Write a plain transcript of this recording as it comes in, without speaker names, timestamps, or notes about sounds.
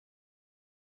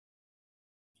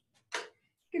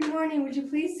Good morning. Would you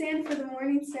please stand for the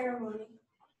morning ceremony?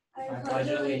 I pledge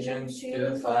allegiance to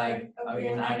the flag of the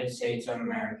United States of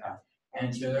America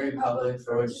and to the republic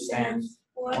for which it stands,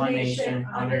 one nation,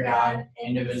 under God,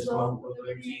 indivisible, with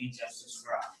liberty and justice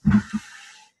for all.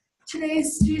 Today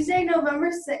is Tuesday, November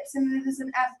 6th, and it is an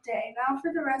F day. Now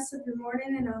for the rest of your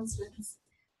morning announcements.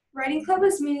 Writing Club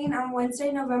is meeting on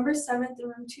Wednesday, November 7th in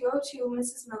room 202,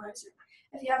 Mrs. Miller's room.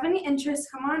 If you have any interest,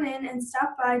 come on in and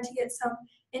stop by to get some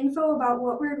info about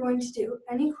what we're going to do.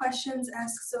 Any questions,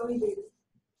 ask Zoe Bailey.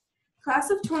 Class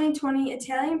of 2020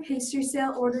 Italian pastry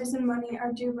sale orders and money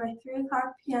are due by 3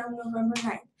 p.m. November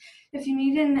 9th. If you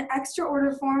need an extra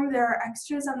order form, there are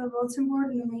extras on the bulletin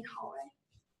board in the main hallway.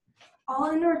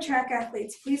 All indoor track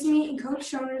athletes, please meet in Coach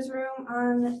Schoner's room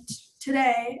on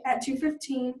today at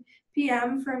 2:15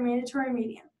 p.m. for a mandatory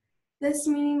meeting. This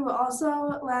meeting will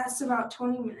also last about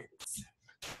 20 minutes.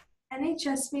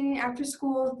 NHS meeting after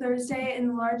school Thursday in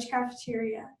the large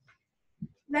cafeteria.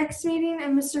 Next meeting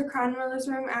in Mr. Cronmiller's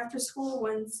room after school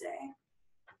Wednesday.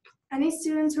 Any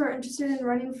students who are interested in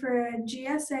running for a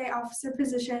GSA officer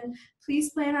position,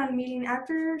 please plan on meeting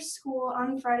after school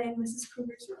on Friday in Mrs.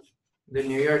 Kruger's room. The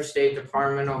New York State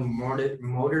Department of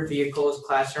Motor Vehicles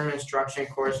classroom instruction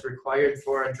course required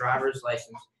for a driver's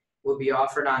license will be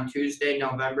offered on Tuesday,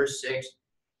 November 6th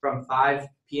from 5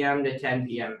 p.m. to 10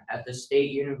 p.m. at the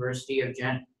State University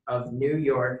of New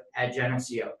York at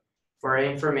Geneseo. For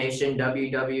information,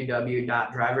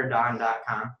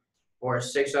 www.driverdon.com or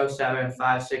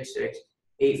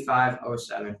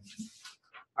 607-566-8507.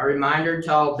 A reminder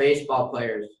to all baseball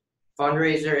players,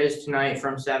 fundraiser is tonight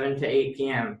from 7 to 8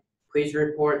 p.m. Please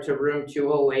report to room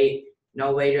 208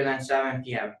 no later than 7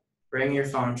 p.m. Bring your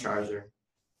phone charger.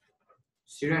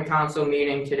 Student council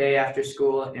meeting today after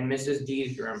school in Mrs.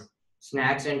 D's room.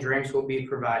 Snacks and drinks will be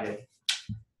provided.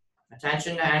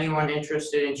 Attention to anyone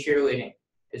interested in cheerleading.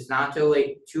 It's not too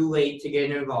late to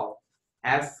get involved.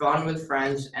 Have fun with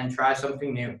friends and try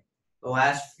something new. The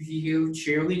last few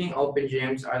cheerleading open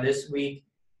gyms are this week,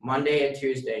 Monday and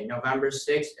Tuesday, November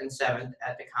 6th and 7th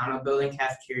at the Connell Building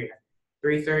Cafeteria,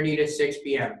 3:30 to 6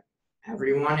 p.m.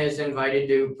 Everyone is invited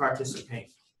to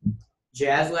participate.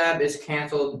 Jazz Lab is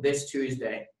canceled this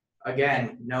Tuesday.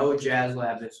 Again, no Jazz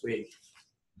Lab this week.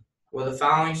 Will the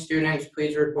following students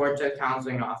please report to the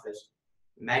counseling office?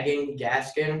 Megan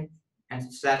Gaskin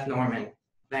and Seth Norman.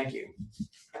 Thank you.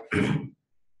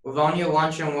 Livonia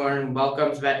Lunch and Learn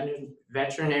welcomes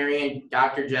veterinarian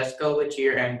Dr. Jessica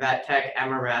Latier and vet tech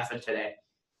Emma Raffa today.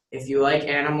 If you like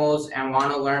animals and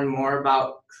want to learn more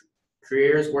about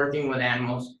careers working with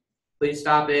animals, please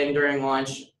stop in during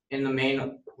lunch in the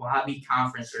main lobby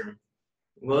conference room.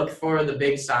 Look for the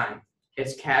big sign.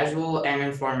 It's casual and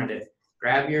informative.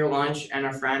 Grab your lunch and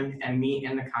a friend and meet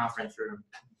in the conference room.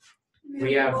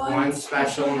 We have one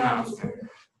special announcement.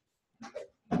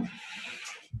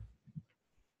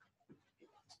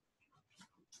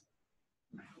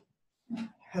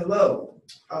 Hello.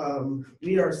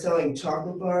 We are selling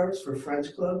chocolate bars for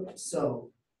French Club. So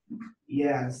if you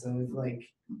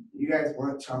guys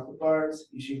want chocolate bars,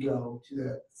 you should go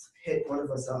to hit one of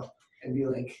us up and be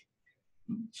like,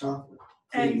 chocolate.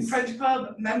 Please. And French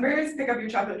Club members, pick up your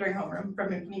chocolate during homeroom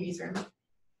from Mimi's room.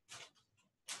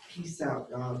 Peace out,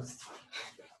 dogs.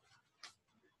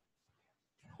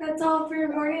 That's all for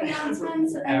your morning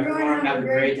announcements. Everyone have a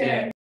great day.